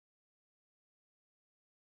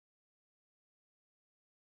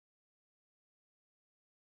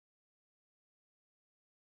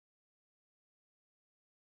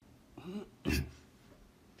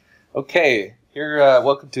Okay, here,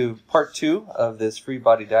 welcome to part 2 of this free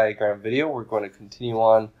body diagram video. We're going to continue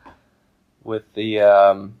on with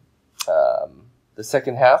the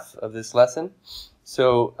second half of this lesson.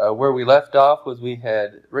 So where we left off was we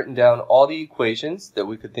had written down all the equations that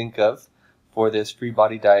we could think of for this free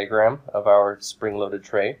body diagram of our spring-loaded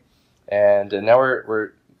tray. And now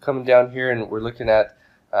we're coming down here and we're looking at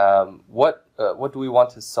what do we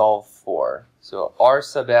want to solve for. So R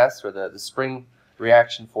sub S, or the spring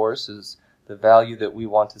reaction force, is the value that we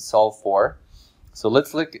want to solve for. So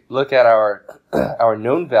let's look at our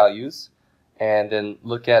known values and then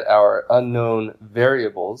look at our unknown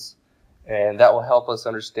variables, and that will help us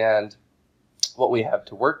understand what we have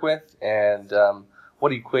to work with and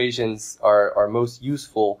what equations are most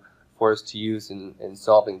useful for us to use in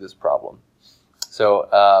solving this problem. So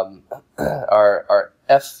our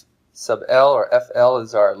F sub L, or FL,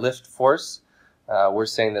 is our lift force. We're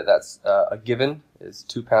saying that that's a given, is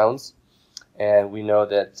 2 pounds, and we know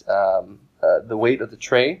that the weight of the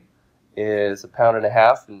tray is 1.5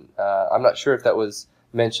 pounds, and I'm not sure if that was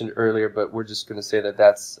mentioned earlier, but we're just going to say that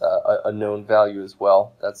that's a known value as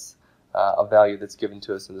well. That's a value that's given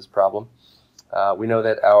to us in this problem. We know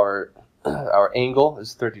that our angle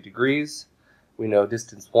is 30 degrees. We know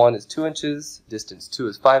distance 1 is 2 inches, distance 2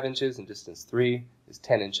 is 5 inches, and distance 3 is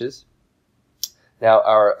 10 inches. Now,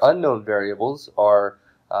 our unknown variables are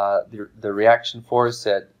the reaction force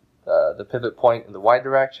at the pivot point in the y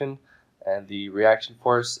direction, and the reaction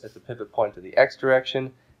force at the pivot point in the x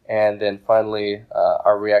direction, and then finally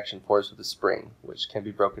our reaction force of the spring, which can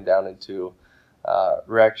be broken down into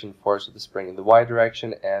reaction force of the spring in the y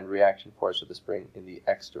direction and reaction force of the spring in the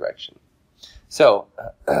x direction. So,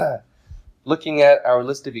 looking at our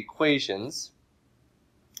list of equations,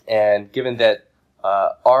 and given that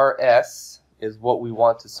RS is what we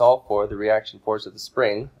want to solve for, the reaction force of the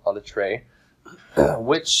spring on the tray,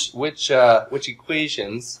 which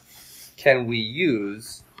equations can we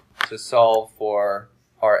use to solve for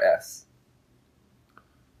RS?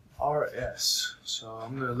 RS. So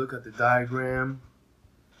I'm going to look at the diagram,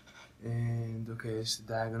 and okay, it's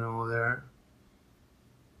the diagonal there,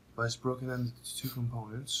 but it's broken into 2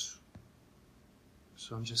 components.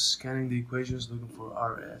 So I'm just scanning the equations looking for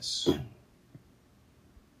RS.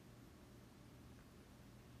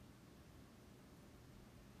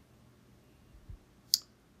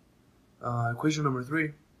 Equation number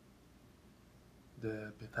 3,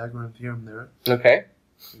 the Pythagorean theorem there. Okay.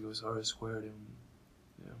 It goes RS squared, and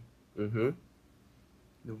yeah. Mm-hmm.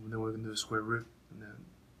 Then we're gonna do a square root, and then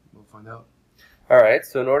we'll find out. All right.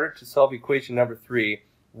 So in order to solve equation number 3,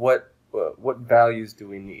 what values do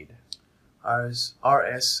we need?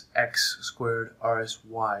 RS x squared, RS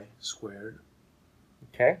y squared.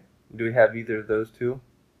 Okay. Do we have either of those two?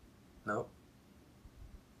 No.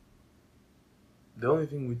 The only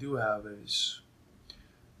thing we do have is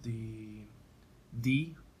the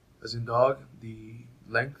D, as in dog, the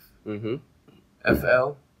length. Mm-hmm.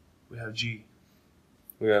 FL, we have G.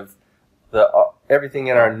 We have everything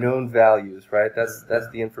in our known values, right? That's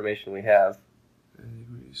the information we have. In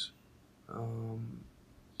degrees.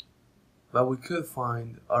 But we could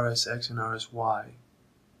find RSX and RSY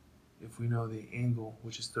if we know the angle,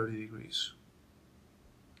 which is 30 degrees.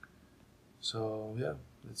 So yeah,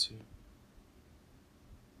 let's see.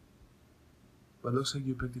 But it looks like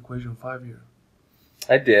you picked equation 5 here.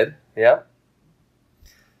 I did, yeah.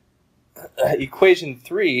 Equation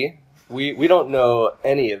 3, we don't know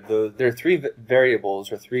any of those. There are 3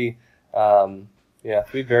 variables, or 3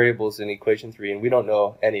 variables in equation 3, and we don't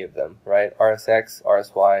know any of them, right? RSX,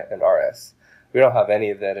 RSY, and RS. We don't have any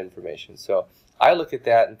of that information. So I look at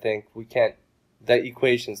that and think that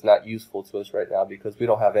equation's not useful to us right now because we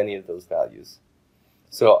don't have any of those values.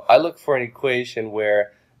 So I look for an equation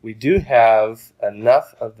where we do have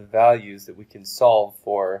enough of the values that we can solve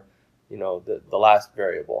for, the last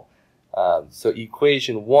variable. So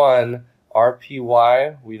equation 1,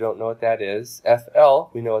 RPY, we don't know what that is. FL,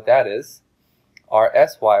 we know what that is.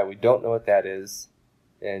 RSY, we don't know what that is.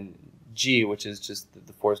 And G, which is just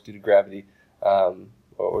the force due to gravity,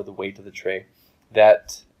 or the weight of the tray,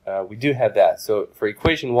 that we do have that. So for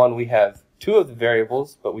equation 1, we have 2 of the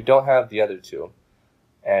variables, but we don't have the other 2.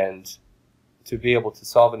 And to be able to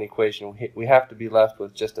solve an equation, we have to be left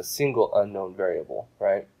with just a single unknown variable,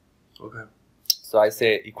 right? Okay. So I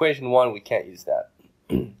say equation 1, we can't use that.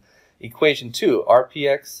 Equation 2,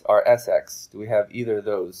 RPX, RSX. Do we have either of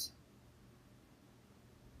those?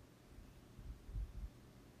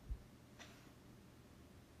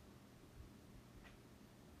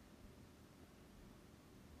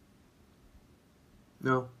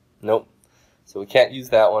 No. Nope. So we can't use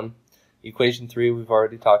that one. Equation 3 we've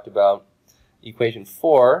already talked about. Equation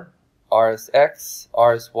 4, RSX,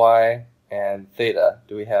 RSY, and theta.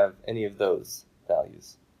 Do we have any of those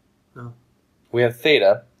values? No. We have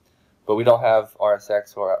theta, but we don't have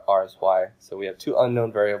RSX or RSY, so we have two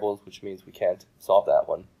unknown variables, which means we can't solve that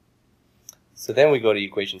one. So then we go to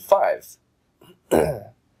equation 5.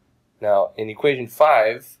 Now, in equation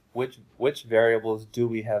 5, which variables do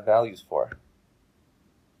we have values for?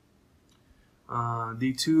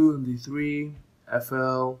 D2 and D3,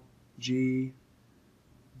 FL, G,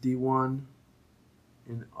 D1,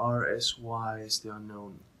 and RSY is the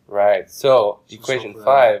unknown. Right, so equation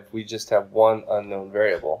 5, we just have one unknown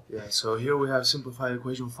variable. Yeah, so here we have simplified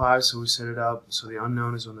equation 5, so we set it up so the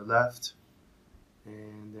unknown is on the left,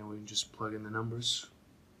 and then we can just plug in the numbers.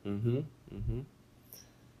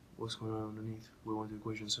 What's going on underneath? We want to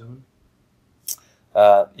equation 7?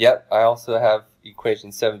 Yep, I also have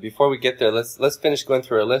equation 7. Before we get there, let's finish going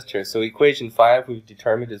through our list here. So equation 5 we've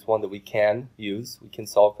determined is one that we can use. We can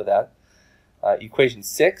solve for that. Equation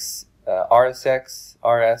 6, RSX,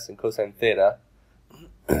 RS, and cosine theta.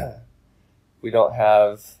 We don't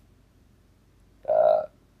have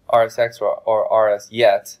RSX or RS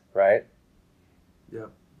yet, right?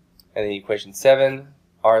 Yep. And then equation 7,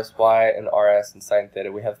 RSY and RS and sine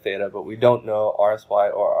theta. We have theta, but we don't know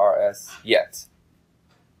RSY or RS yet.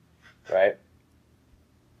 Right?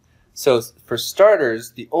 So for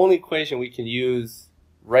starters, the only equation we can use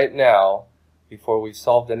right now before we've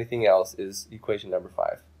solved anything else is equation number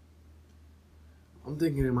 5. I'm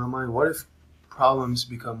thinking in my mind, what if problems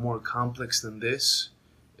become more complex than this?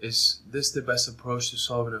 Is this the best approach to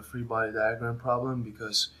solving a free body diagram problem?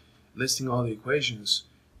 Because listing all the equations,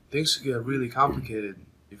 things could get really complicated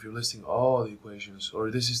if you're listing all the equations, or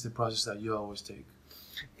this is the process that you always take.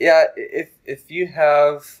 Yeah, if you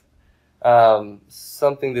have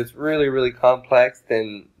something that's really, really complex,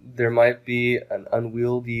 then there might be an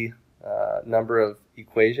unwieldy number of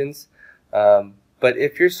equations. But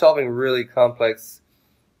if you're solving really complex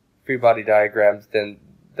free body diagrams, then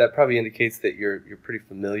that probably indicates that you're pretty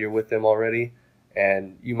familiar with them already,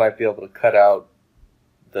 and you might be able to cut out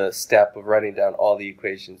the step of writing down all the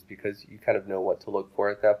equations because you kind of know what to look for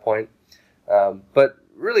at that point. But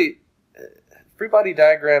really, free body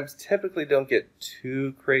diagrams typically don't get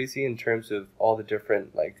too crazy in terms of all the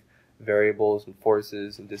different variables and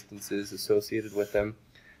forces and distances associated with them.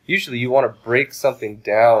 Usually you want to break something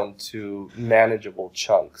down to manageable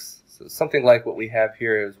chunks. So something like what we have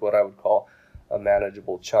here is what I would call a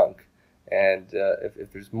manageable chunk. And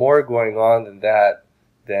if there's more going on than that,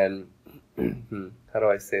 then how do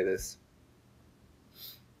I say this?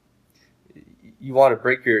 You want to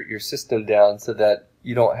break your system down so that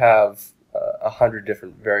you don't have 100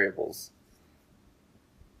 different variables.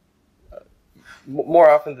 More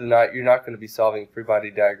often than not, you're not going to be solving free body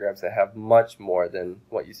diagrams that have much more than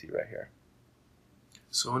what you see right here.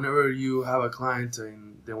 So whenever you have a client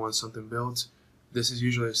and they want something built, this is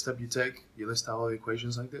usually a step you take. You list out all the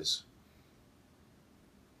equations like this?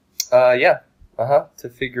 Yeah. To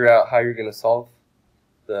figure out how you're going to solve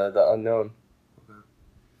the unknown. Okay.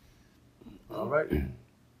 All right.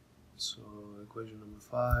 So equation number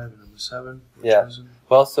 5 and number 7 were chosen.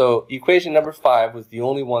 Well, so equation number 5 was the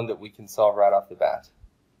only one that we can solve right off the bat.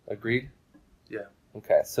 Agreed? Yeah.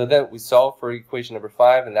 Okay, so then we solve for equation number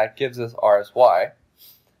 5, and that gives us RSY.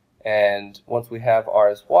 And once we have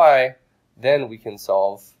RSY, then we can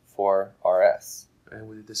solve for RS. And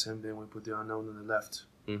we did the same thing. We put the unknown on the left.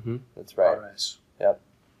 That's right. RS. Yep.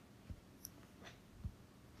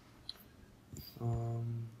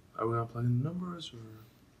 Are we going to plug in the numbers, or?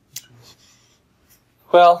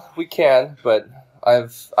 Well, we can, but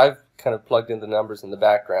I've kind of plugged in the numbers in the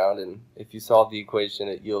background, and if you solve the equation,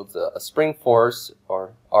 it yields a spring force,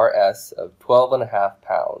 or RS, of 12.5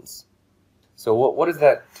 pounds. So what does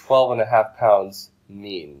that 12.5 pounds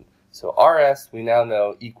mean? So RS, we now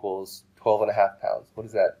know, equals 12.5 pounds. What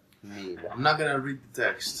does that mean? I'm not going to read the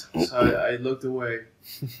text, so I looked away.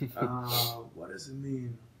 What does it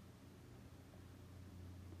mean?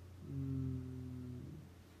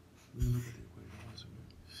 Let me look at the equation. What does it mean?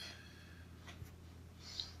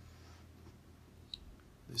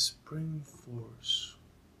 The spring force.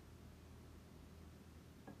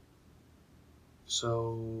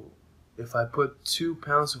 So if I put 2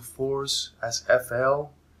 pounds of force as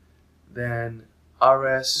FL, then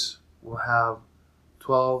RS will have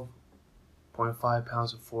 12.5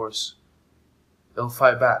 pounds of force. It'll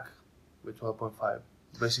fight back with 12.5,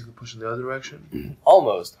 basically pushing the other direction.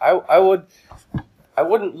 Almost. I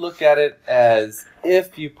wouldn't look at it as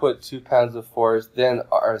if you put 2 pounds of force, then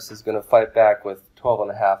RS is going to fight back with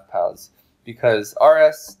 12.5 pounds, because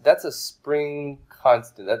RS, that's a spring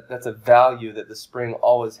constant. That's a value that the spring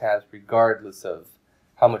always has, regardless of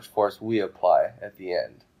how much force we apply at the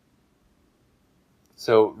end.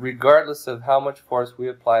 So regardless of how much force we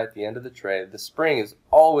apply at the end of the tray, the spring is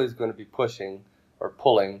always going to be pushing or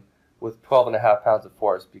pulling with 12.5 pounds of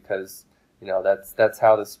force, because that's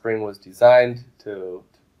how the spring was designed to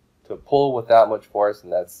pull with that much force,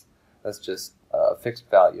 and that's just a fixed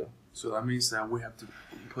value. So that means that we have to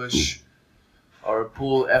push, our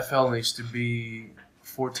pull FL needs to be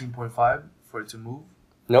 14.5 for it to move?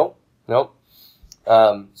 Nope.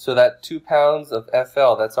 So that 2 pounds of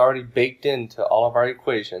FL, that's already baked into all of our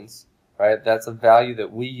equations, right? That's a value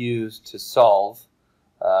that we use to solve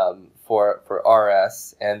for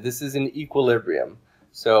RS, and this is in equilibrium.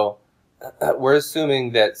 So we're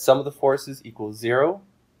assuming that some of the forces equal 0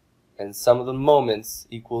 and some of the moments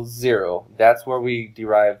equal 0. That's where we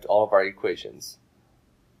derived all of our equations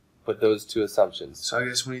with those two assumptions. So I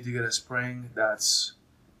guess we need to get a spring that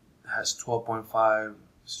has 12.5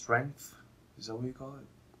 strength. Is that what you call it?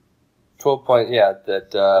 12 point, yeah,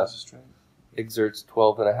 that strength. Exerts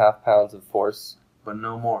 12.5 pounds of force. But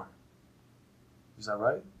no more. Is that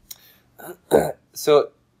right?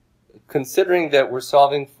 So considering that we're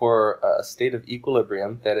solving for a state of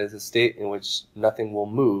equilibrium, that is a state in which nothing will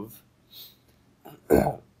move,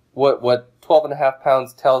 what 12.5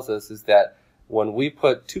 pounds tells us is that when we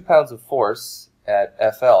put 2 pounds of force at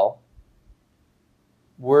FL,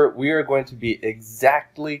 we are going to be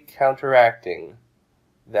exactly counteracting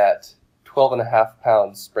that 12.5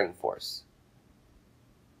 pound spring force.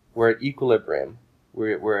 We're at equilibrium.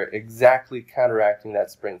 We're exactly counteracting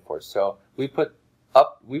that spring force. So we put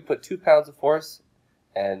 2 pounds of force,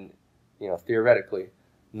 and theoretically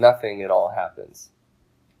nothing at all happens.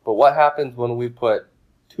 But what happens when we put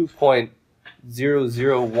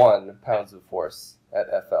 2.001 pounds of force at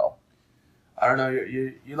FL? I don't know.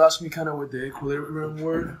 You lost me kind of with the equilibrium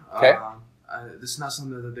word. Okay. This is not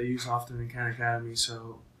something that they use often in Khan Academy,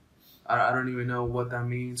 so I don't even know what that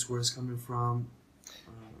means, where it's coming from.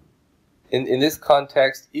 In this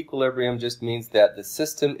context, equilibrium just means that the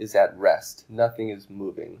system is at rest. Nothing is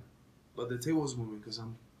moving. But the table is moving because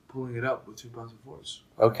I'm pulling it up with 2 pounds of force.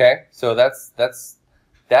 Okay, so that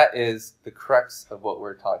is the crux of what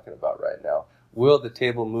we're talking about right now. Will the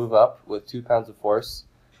table move up with 2 pounds of force?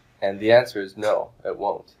 And the answer is no, it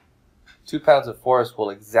won't. 2 pounds of force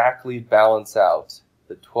will exactly balance out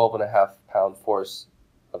the 12.5 pound force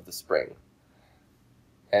of the spring.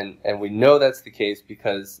 And we know that's the case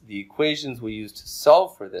because the equations we use to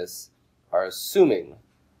solve for this are assuming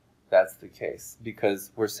that's the case,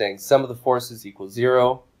 because we're saying some of the forces equal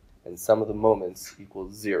 0 and some of the moments equal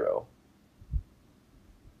 0.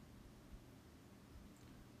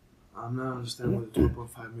 I'm not understanding what the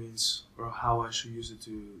 12.5 means or how I should use it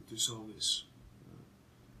to solve this.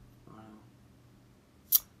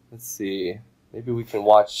 Let's see. Maybe we can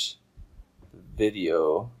watch the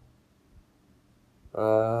video.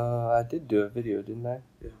 I did do a video, didn't I?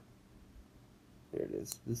 Yeah. Here it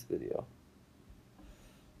is, this video.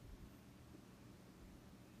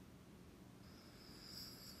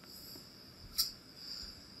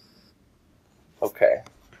 Okay,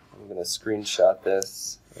 I'm going to screenshot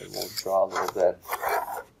this and we'll draw a little bit.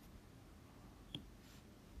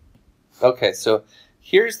 Okay, so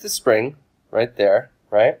here's the spring right there,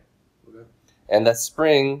 right? Okay. And that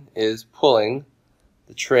spring is pulling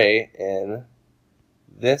the tray in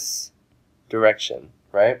this direction,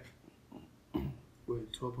 right?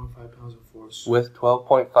 With 12.5 pounds of force. With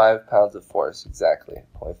 12.5 pounds of force, exactly.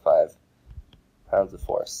 0.5 pounds of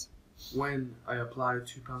force. When I apply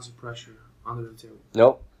 2 pounds of pressure under the table.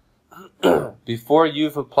 Nope. Before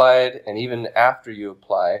you've applied, and even after you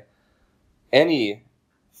apply, any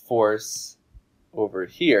force over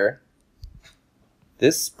here,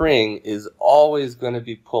 this spring is always going to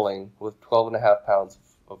be pulling with 12.5 pounds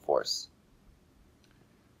of force.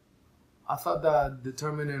 I thought that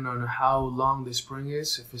determining on how long the spring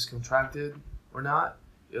is, if it's contracted or not,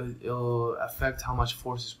 it'll affect how much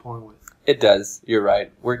force it's pulling with. It does. You're right.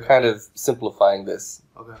 We're kind of simplifying this.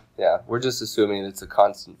 Okay. Yeah, we're just assuming it's a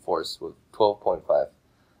constant force with 12.5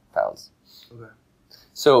 pounds. Okay.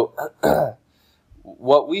 So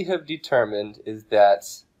what we have determined is that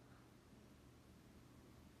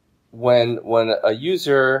when a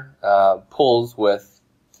user pulls with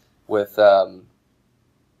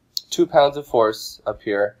 2 pounds of force up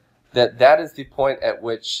here, that is the point at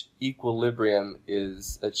which equilibrium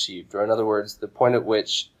is achieved. Or in other words, the point at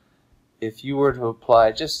which if you were to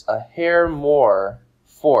apply just a hair more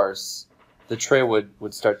force, the tray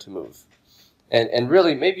would start to move. And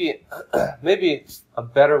really, maybe a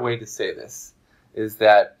better way to say this is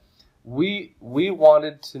that we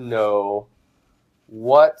wanted to know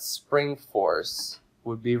what spring force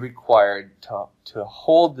would be required to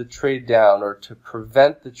hold the tray down or to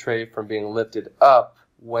prevent the tray from being lifted up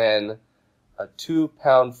when a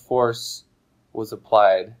 2-pound force was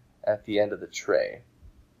applied at the end of the tray.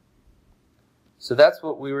 So that's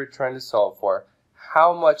what we were trying to solve for.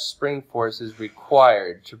 How much spring force is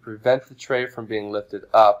required to prevent the tray from being lifted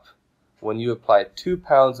up when you apply 2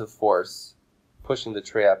 pounds of force pushing the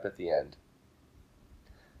tray up at the end?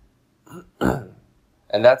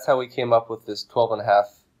 And that's how we came up with this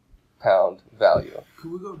 12.5-pound value.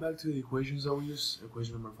 Could we go back to the equations that we used?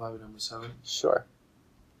 Equation number 5 and number 7? Sure.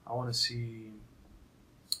 I want to see.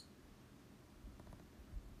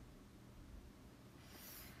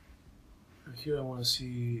 Here I want to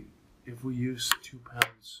see if we use 2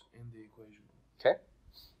 pounds in the equation. Okay.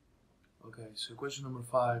 Okay, so equation number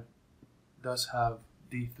 5 does have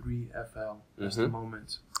D3FL. That's the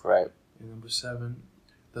moment. Right. And number 7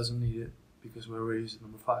 doesn't need it because we already used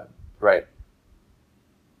number 5. Right.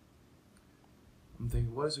 I'm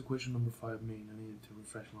thinking, what does equation number 5 mean? I need to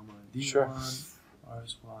refresh my mind. D1, Sure.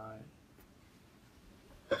 RSY.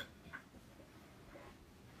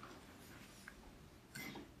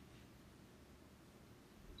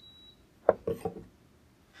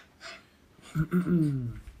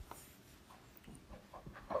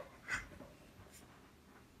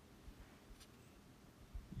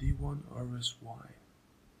 D1 RSY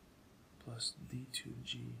plus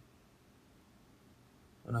D2G.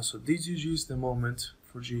 And also D2G is the moment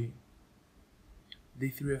for G.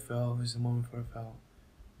 D3FL is the moment for FL.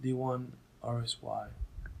 D1 RSY.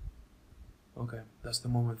 Okay, that's the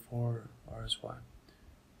moment for RSY.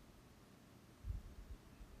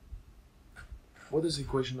 What does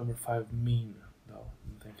equation number 5 mean, though?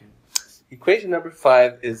 I'm thinking. Equation number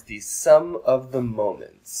 5 is the sum of the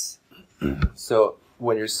moments. So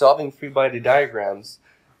when you're solving free body diagrams,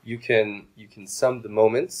 you can sum the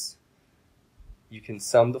moments, you can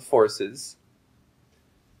sum the forces.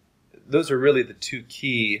 Those are really the two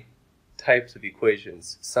key types of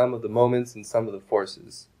equations: sum of the moments and sum of the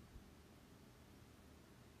forces.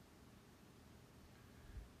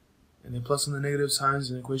 And the plus and the negative signs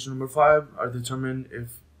in equation number 5 are determined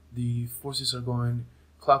if the forces are going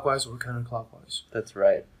clockwise or counterclockwise. That's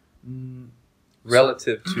right.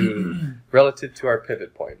 Relative to our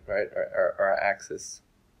pivot point, right? Our axis.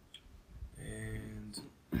 And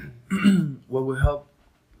what would help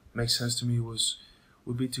make sense to me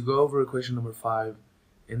would be to go over equation number 5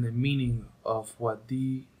 and the meaning of what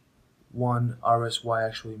D1 RSY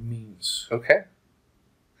actually means. Okay.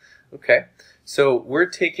 Okay. So we're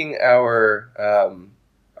taking our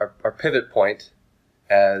pivot point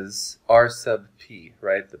as R sub P,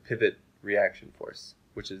 right? The pivot reaction force,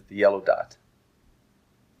 which is the yellow dot.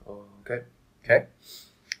 Okay. Okay.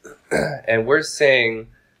 And we're saying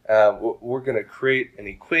we're going to create an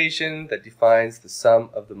equation that defines the sum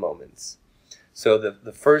of the moments. So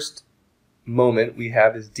the first moment we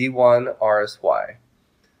have is D1 RSY.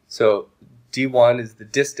 So D1 is the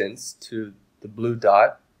distance to the blue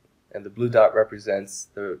dot, and the blue dot represents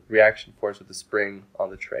the reaction force of the spring on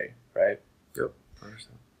the tray, right? Yep, I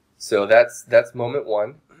understand. So that's moment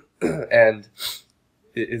 1. And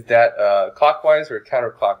is that a clockwise or a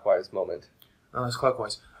counterclockwise moment? No, it's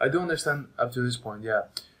clockwise. I do understand up to this point, yeah.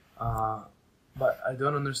 But I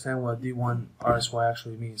don't understand what D1 RSY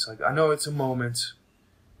actually means. Like, I know it's a moment,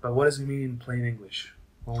 but what does it mean in plain English?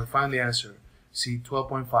 When we find the answer, see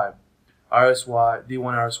 12.5. RSY,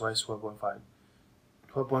 D1 RSY is 12.5.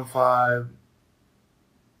 12.5.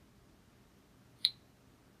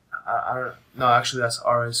 I don't. No, actually, that's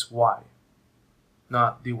RSY,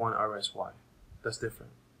 not D1 RSY. That's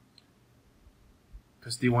different.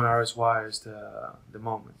 Because D1 RSY is the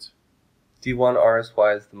moment. D1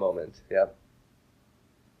 RSY is the moment, yeah.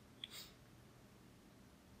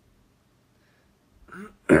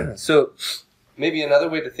 So maybe another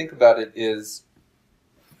way to think about it is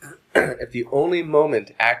if the only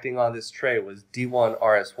moment acting on this tray was D1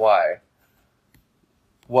 RSY,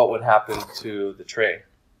 what would happen to the tray?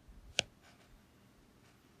 I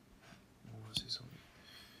want to see something.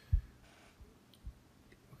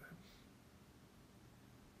 Okay.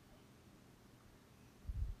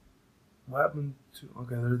 What happened to?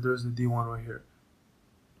 Okay, there's the D1 right here.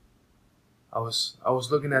 I was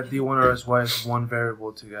looking at D1 RSY as one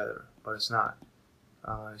variable together, but it's not.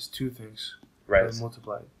 It's two things. Right.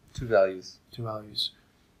 Multiplied. Two values. Two values.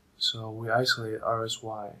 So we isolate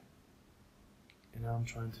RSY. And now I'm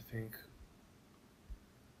trying to think.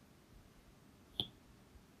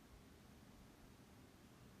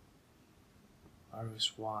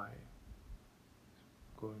 RSY.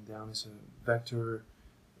 Going down is a vector.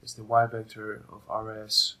 It's the y vector of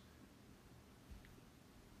RS.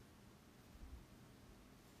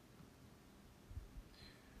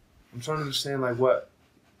 I'm trying to understand like what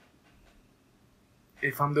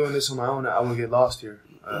if I'm doing this on my own, I will get lost here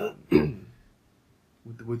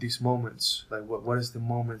with these moments. Like what is the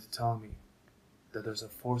moment telling me that there's a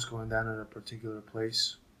force going down in a particular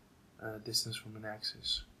place at a distance from an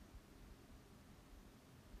axis?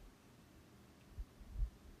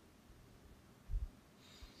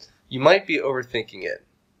 You might be overthinking it.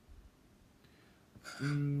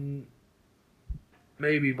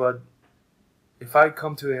 Maybe, but if I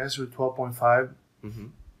come to the answer 12.5,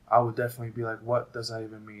 I would definitely be like, what does that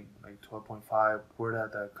even mean? Like 12.5, where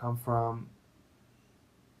did that come from?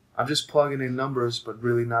 I'm just plugging in numbers, but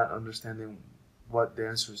really not understanding what the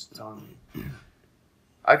answer is telling me.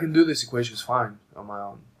 I can do these equations fine on my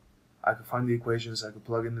own. I can find the equations, I can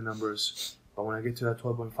plug in the numbers, but when I get to that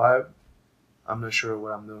 12.5, I'm not sure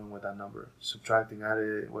what I'm doing with that number. Subtracting,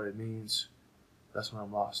 adding it, what it means, that's when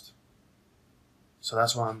I'm lost. So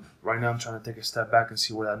that's why right now I'm trying to take a step back and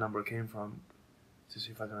see where that number came from to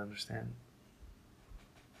see if I can understand.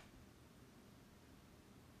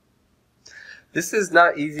 This is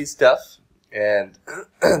not easy stuff, and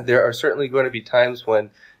there are certainly going to be times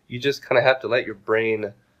when you just kind of have to let your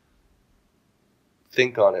brain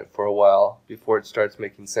think on it for a while before it starts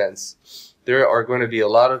making sense. There are going to be a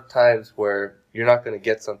lot of times where you're not going to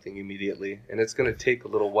get something immediately, and it's going to take a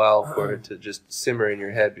little while for it to just simmer in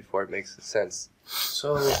your head before it makes sense.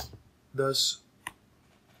 So, does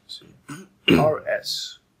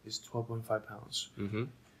RS is 12.5 pounds. Mm-hmm.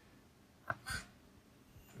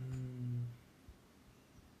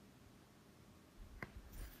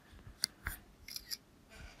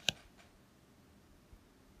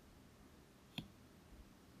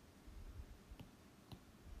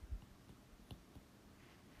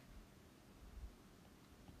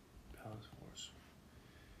 Force.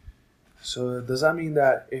 So does that mean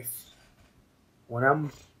that if when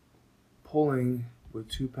I'm pulling with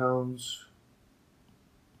 2 pounds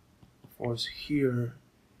force here,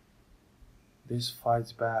 this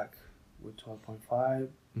fights back with 12.5,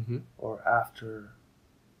 or after?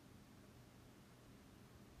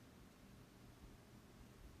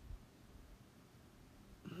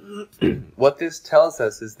 What this tells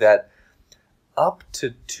us is that up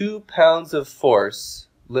to 2 pounds of force,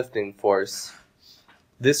 lifting force,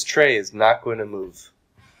 this tray is not going to move.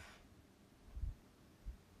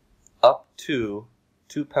 Up to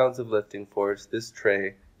 2 pounds of lifting force, this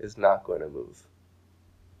tray is not going to move.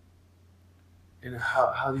 And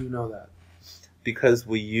how do you know that? Because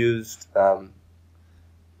we used...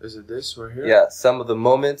 is it this right here? Yeah, sum of the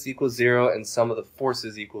moments equals 0 and sum of the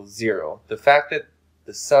forces equals 0. The fact that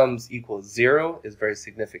the sums equal 0 is very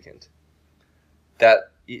significant.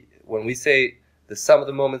 That when we say the sum of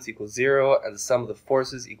the moments equals 0 and the sum of the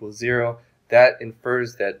forces equals 0, that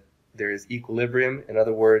infers that there is equilibrium. In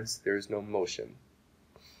other words, there is no motion.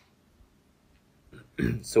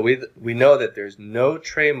 So we know that there's no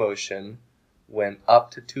tray motion when up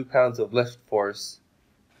to 2 pounds of lift force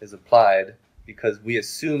is applied, because we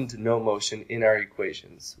assumed no motion in our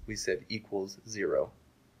equations. We said equals 0.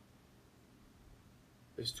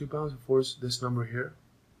 Is 2 pounds of force this number here?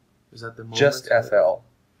 Is that the moment? Just FL.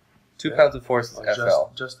 2 pounds of force is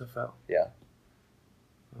FL. Just FL. Yeah.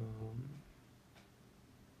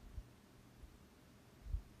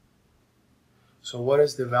 So what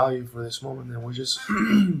is the value for this moment? Then we just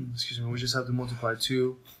excuse me. We just have to multiply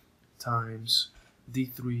 2 times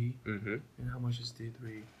D3. And how much is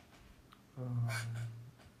D3?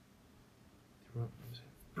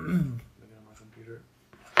 Looking at my computer.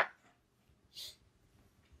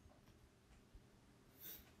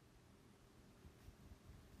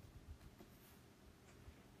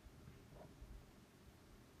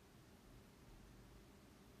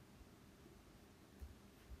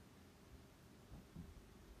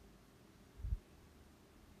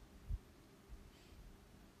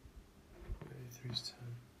 D3 is 10.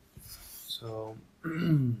 So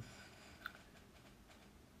D3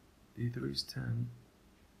 is 10.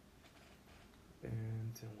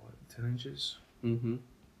 And 10 what? 10 inches? 10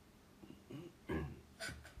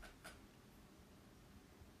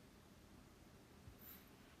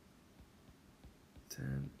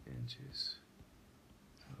 inches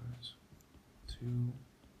times 2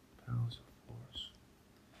 pounds of force.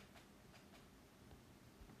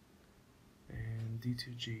 And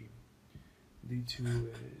D2G. D2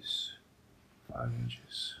 is 5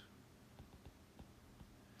 inches.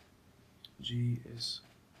 G is,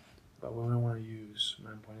 but we don't want to use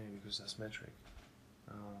 9.8 because that's metric.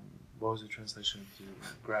 What was the translation to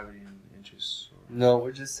gravity in inches? No,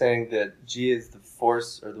 we're just saying that G is the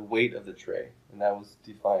force or the weight of the tray, and that was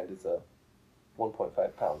defined as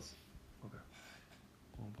 1.5 pounds. Okay.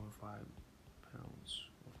 1.5 pounds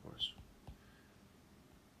of force.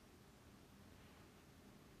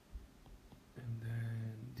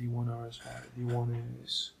 RSY. D1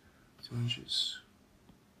 is 2 inches.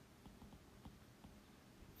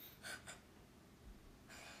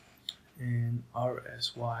 And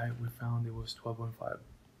RSY, we found it was 12.5.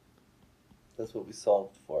 That's what we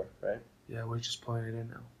solved for, right? Yeah, we're just putting it in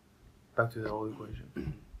now. Back to the old equation.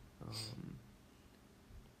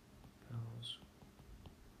 Pounds.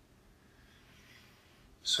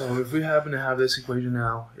 So if we happen to have this equation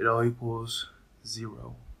now, it all equals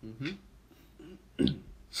 0.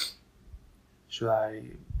 Should I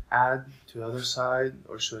add to the other side,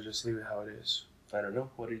 or should I just leave it how it is? I don't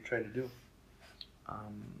know. What are you trying to do?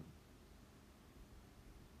 Let me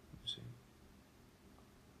see.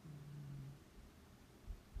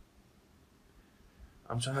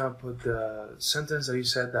 I'm trying to put the sentence that you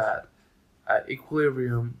said that at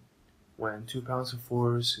equilibrium, when 2 pounds of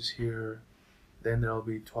force is here, then there will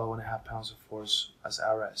be 12.5 pounds of force as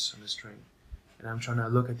RS on the string. And I'm trying to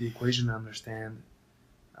look at the equation and understand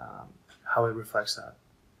how it reflects that.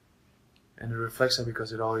 And it reflects that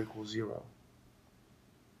because it all equals 0.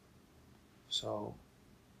 So,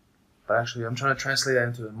 but actually I'm trying to translate that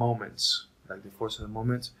into the moments, like the force of the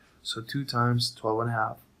moments. So 2 times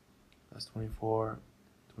 12.5, that's 24,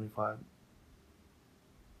 25.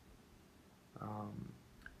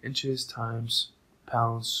 Inches times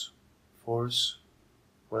pounds force,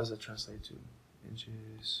 what does that translate to?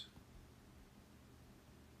 Inches,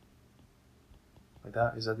 like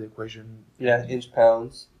that? Is that the equation? Yeah, inch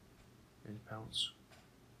pounds. Inch pounds.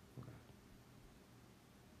 Okay.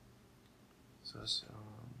 So that's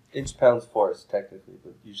Inch pounds force, technically,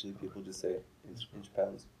 but usually people just say inch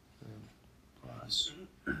pounds. Plus,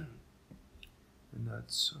 and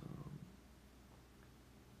that's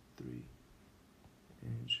 3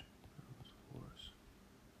 inch pounds force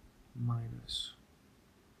minus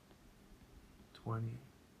 20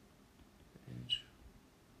 inch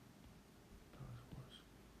pounds force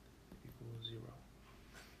equals 0.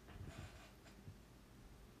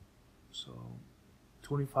 So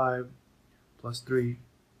 25 plus 3,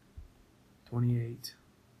 28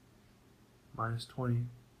 minus 20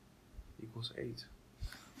 equals 8.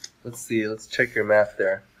 Let's see. Let's check your math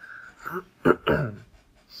there.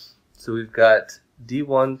 So we've got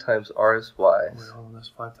D1 times RSY, Wait, hold on, that's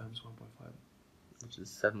 5 times 1.5. which is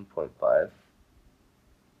 7.5.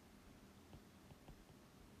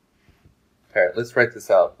 All right, let's write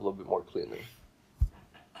this out a little bit more cleanly.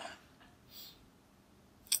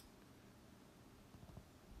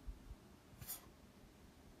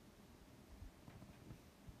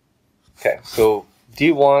 Okay, so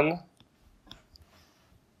D1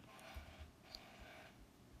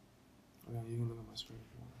 Okay, you can look at my screen if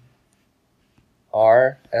you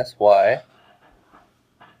want. RSY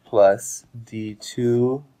plus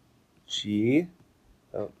D2G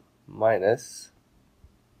minus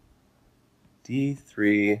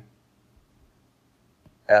D3FL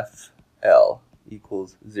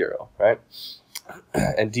equals 0, right?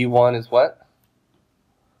 And D1 is what?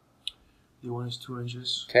 D1 is 2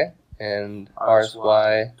 inches. Okay. And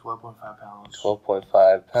RSY 12.5 pounds. 12.5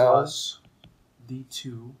 pounds. Plus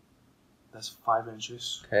D2, that's 5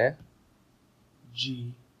 inches. Okay.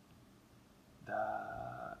 G,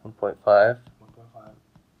 that 1.5. 1.5.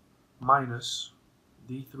 Minus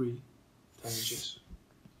D3, 10 inches.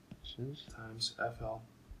 Times FL,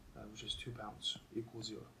 which is 2 pounds, equals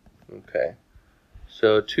 0. Okay.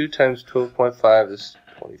 So 2 times 12.5 is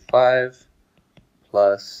 25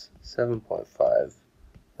 plus 7.5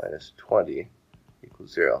 minus 20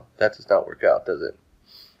 equals 0. That does not work out, does it?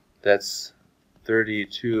 That's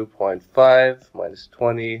 32.5 minus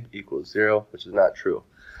 20 equals 0, which is not true.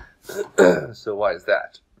 So why is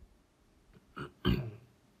that?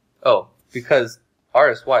 Oh, because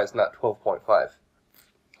RSY is not 12.5.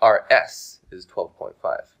 RS is 12.5.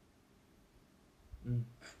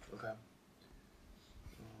 Okay.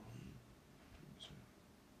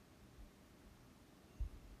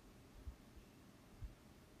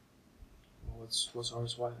 Well, what's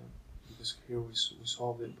RSY then? Because here we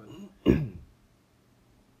solved it, but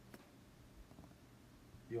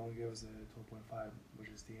you only gave us the 12.5, which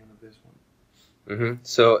is the end of this one.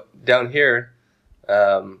 So down here,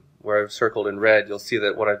 where I've circled in red, you'll see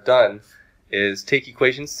that what I've done is take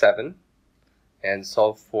equation 7 and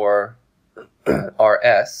solve for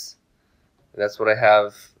RS. That's what I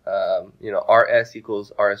have. RS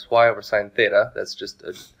equals RSY over sine theta. That's just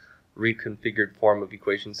a reconfigured form of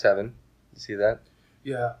equation 7. You see that?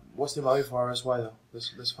 Yeah. What's the value for RSY though?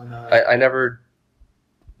 Let's find out. I never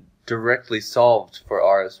directly solved for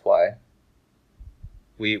RSY.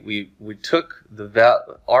 We took the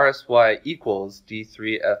RSY equals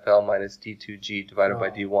D3FL minus D2G divided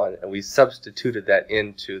by D1, and we substituted that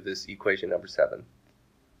into this equation number 7.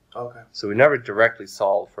 Okay. So we never directly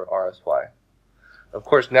solved for RSY. Of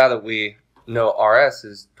course, now that we know RS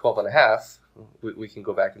is 12.5, we can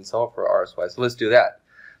go back and solve for RSY. So let's do that.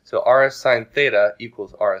 So RS sine theta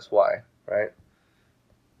equals RSY, right?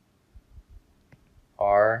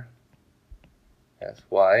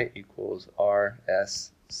 RSY equals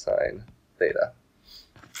RS sine theta.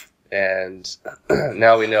 And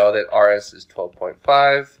now we know that RS is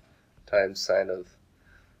 12.5 times sine of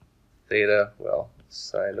theta, well,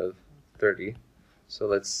 sine of 30. So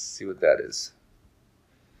let's see what that is.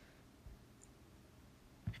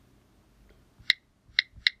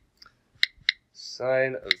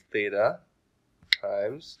 Sine of theta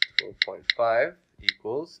times 12.5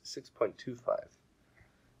 equals 6.25.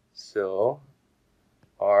 So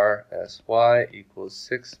RSY equals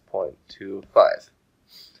 6.25.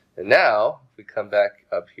 And now, if we come back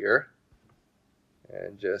up here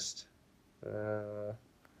and just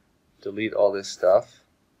delete all this stuff.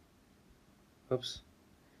 Oops.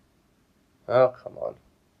 Oh, come on.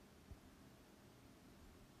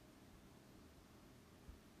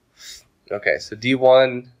 Okay, so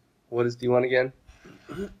D1, what is D1 again?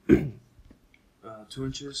 2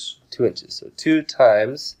 inches. 2 inches. So 2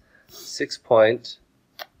 times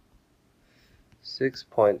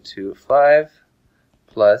 6.25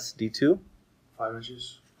 plus D2. 5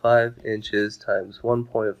 inches. 5 inches times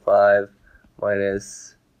 1.5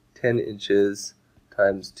 minus 10 inches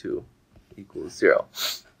times 2 equals 0.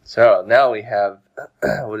 So now we have,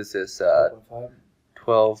 what is this?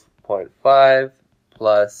 12.5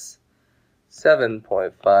 plus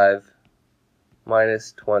 7.5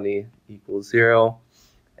 minus 20 equals 0.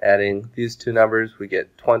 Adding these two numbers, we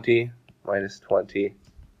get 20 minus 20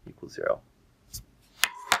 equals 0.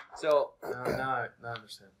 So now I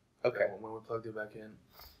understand. Okay. Yeah, when we plugged it back in,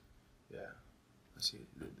 yeah, I see.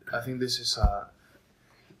 I think this is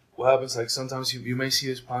what happens. Like sometimes you may see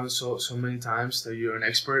this problem so many times that you're an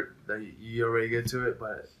expert that you already get to it.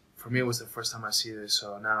 But for me, it was the first time I see this,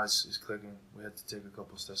 so now it's clicking. We had to take a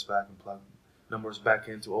couple steps back and plug numbers back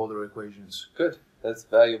into older equations. Good. That's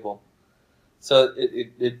valuable. So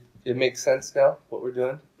it makes sense now what we're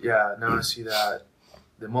doing. Yeah. Now I see that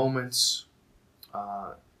the moments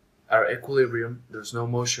are equilibrium. There's no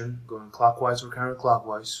motion going clockwise or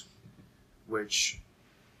counterclockwise, which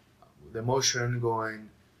the motion going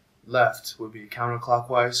left would be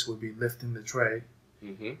counterclockwise, would be lifting the tray.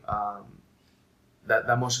 Mm-hmm.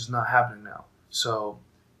 That motion is not happening now. So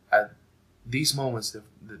at these moments, the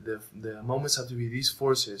moments have to be these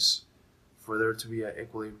forces for there to be an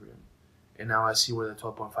equilibrium. And now I see where the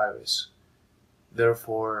 12.5 is.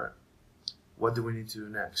 Therefore, what do we need to do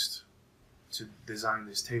next to design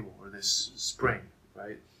this table or this spring,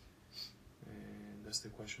 right? And that's the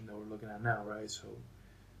question that we're looking at now, right? So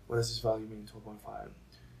what does this value mean, 12.5?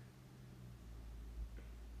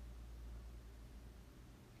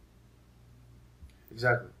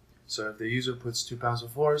 Exactly. So if the user puts 2 pounds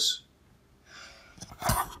of force,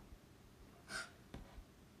 is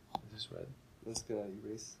this red? Let's gonna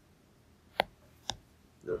erase.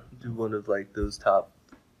 Do one of like those top,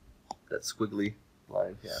 that squiggly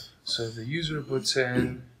line, yeah. So if the user puts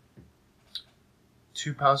in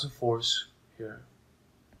 2 pounds of force here,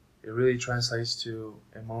 it really translates to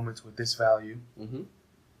a moment with this value. Mm-hmm.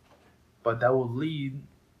 But that will lead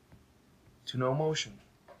to no motion.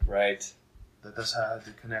 Right. That's how I had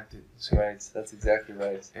to connect it. See? Right, that's exactly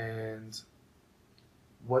right. And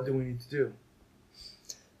what do we need to do?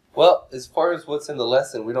 Well, as far as what's in the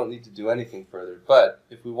lesson, we don't need to do anything further. But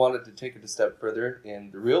if we wanted to take it a step further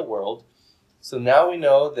in the real world, so now we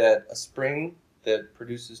know that a spring that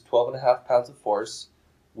produces 12.5 pounds of force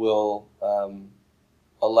will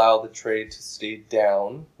allow the tray to stay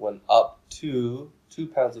down when up to 2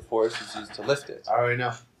 pounds of force is used to lift it. I already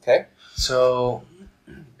know. Okay? So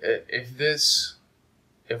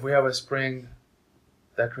if we have a spring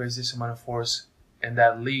that creates this amount of force and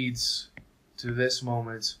that leads to this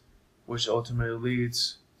moment, which ultimately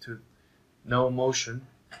leads to no motion,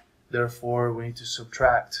 therefore we need to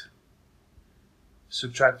subtract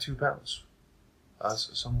 2 pounds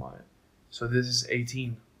somewhat. So this is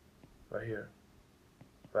 18 right here,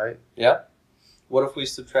 right? Yeah. What if we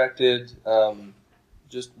subtracted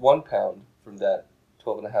just 1 pound from that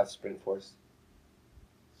 12.5 spring force?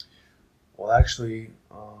 Well, actually,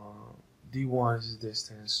 D1 is the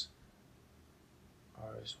distance.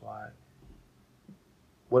 RSY.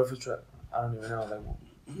 What if we try? I don't even know. Like,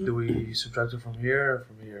 do we subtract it from here or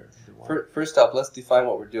from here? First off, let's define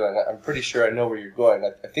what we're doing. I'm pretty sure I know where you're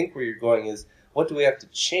going. I think where you're going is, what do we have to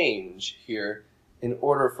change here in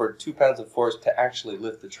order for 2 pounds of force to actually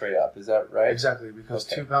lift the tray up. Is that right? Exactly, because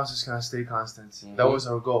Okay. 2 pounds is going to stay constant. Mhm. That was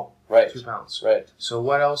our goal. Right. 2 pounds. Right. So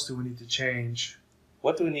what else do we need to change?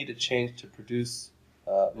 What do we need to change to produce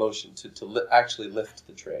motion, to actually lift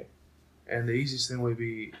the tray? And the easiest thing would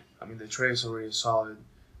be, I mean, the tray is already solid.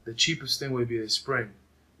 The cheapest thing would be the spring.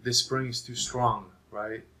 This spring is too strong,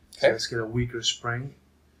 right? So Okay. let's get a weaker spring.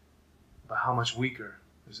 But how much weaker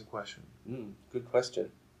is the question? Good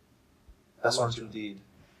question. That's How much one. indeed.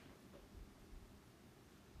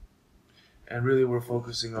 And really we're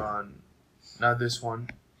focusing on, not this one.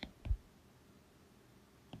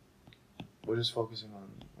 We're just focusing on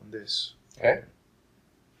this. Okay.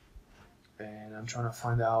 And I'm trying to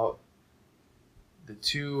find out, the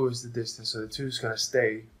 2 is the distance, so the 2 is going to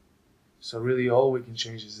stay. So really all we can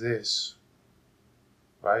change is this,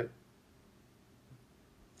 right?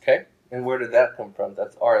 Okay. And where did that come from?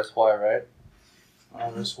 That's RSY, right?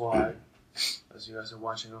 RSY. As you guys are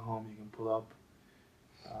watching at home, you can pull up,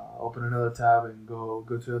 open another tab and go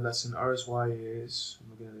to the lesson. RSY is,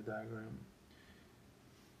 I'm looking at the diagram.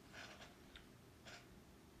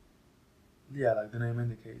 Yeah, like the name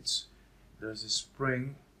indicates, there's a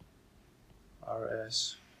spring,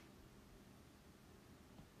 RSY,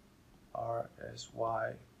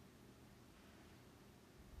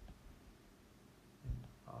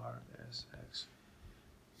 RSX.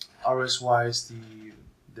 RSY is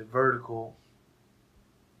the vertical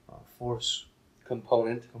force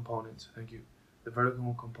Component. Thank you. The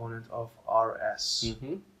vertical component of RS.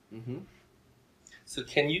 So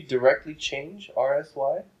can you directly change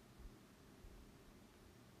RSY?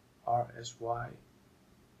 RSY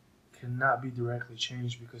cannot be directly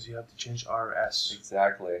changed because you have to change RS.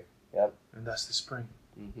 Exactly. Yep. And that's the spring.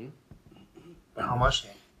 Mm-hmm. But how much though?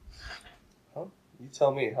 Oh, you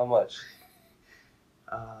tell me, how much?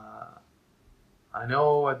 I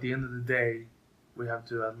know at the end of the day, we have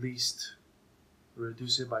to at least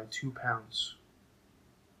reduce it by 2 pounds.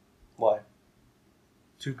 Why?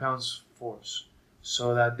 2 pounds force.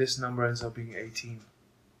 So that this number ends up being 18.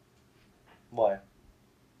 Why?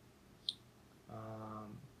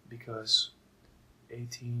 Because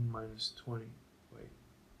 18 minus 20. Wait.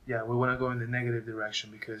 Yeah, we want to go in the negative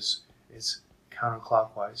direction because it's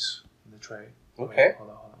counterclockwise in the tray. Okay. Wait, hold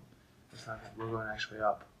on. It's not, we're going actually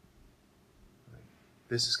up.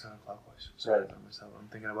 This is counterclockwise. Sorry, Right. I'm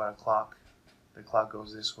thinking about a clock. The clock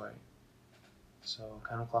goes this way. So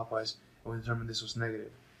counterclockwise, and we determined this was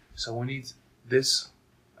negative. So we need this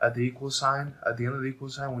at the equal sign. At the end of the equal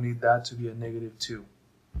sign, we need that to be a -2.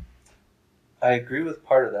 I agree with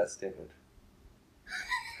part of that statement.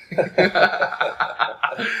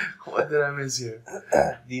 What did I miss here?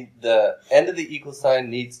 The end of the equal sign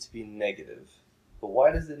needs to be negative. But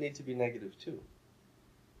why does it need to be -2?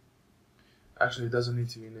 Actually, it doesn't need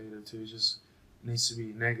to be -2. It just needs to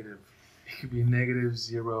be negative. It could be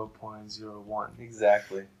 -0.01.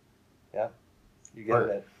 Exactly. Yeah. You get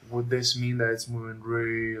it. Would this mean that it's moving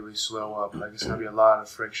really slow up? Like it's going to be a lot of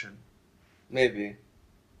friction? Maybe.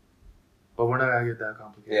 But we're not going to get that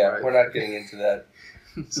complicated, Yeah, right? we're not getting into that.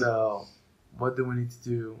 So, what do we need to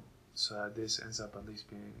do so that this ends up at least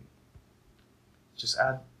being... Just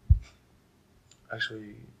add...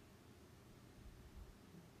 Actually...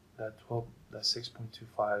 That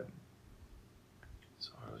 6.25 is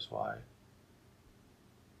RSY.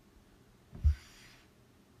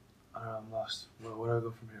 I don't know, I'm lost. Where do I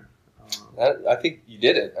go from here? I think you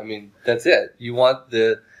did it. I mean, that's it. You want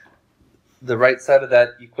the right side of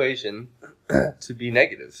that equation to be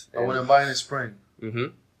negative. But when I'm buying a spring,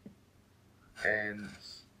 Mm-hmm. and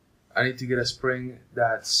I need to get a spring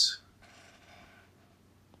that's...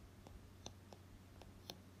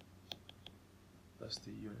 That's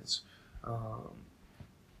the units.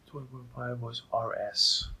 12.5 was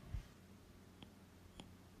RS,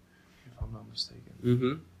 if I'm not mistaken.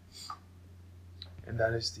 Mm-hmm. And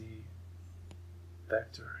that is the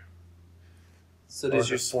vector. So does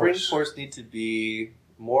your spring force need to be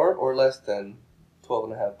more or less than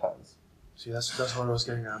 12.5 pounds? See, that's what I was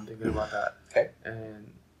getting at. I'm thinking about that. Okay.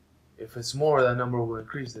 And if it's more, that number will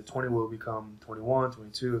increase. The 20 will become 21,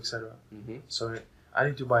 22, etc. Mm-hmm. So I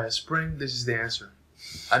need to buy a spring. This is the answer.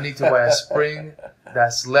 I need to buy a spring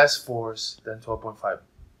that's less force than 12.5.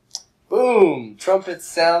 Boom! Trumpets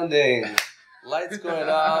sounding. Lights going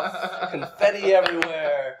off. Confetti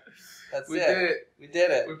everywhere. That's it. We did it. We did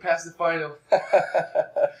it. We passed the final.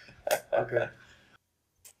 Okay.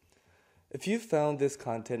 If you found this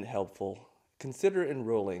content helpful, consider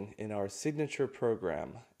enrolling in our signature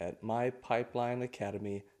program at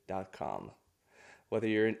mypipelineacademy.com. Whether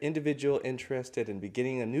you're an individual interested in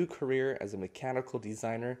beginning a new career as a mechanical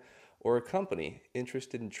designer or a company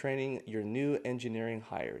interested in training your new engineering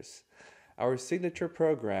hires. Our signature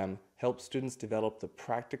program helps students develop the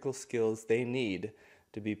practical skills they need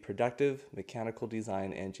to be productive mechanical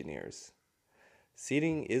design engineers.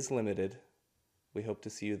 Seating is limited. We hope to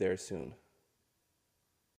see you there soon.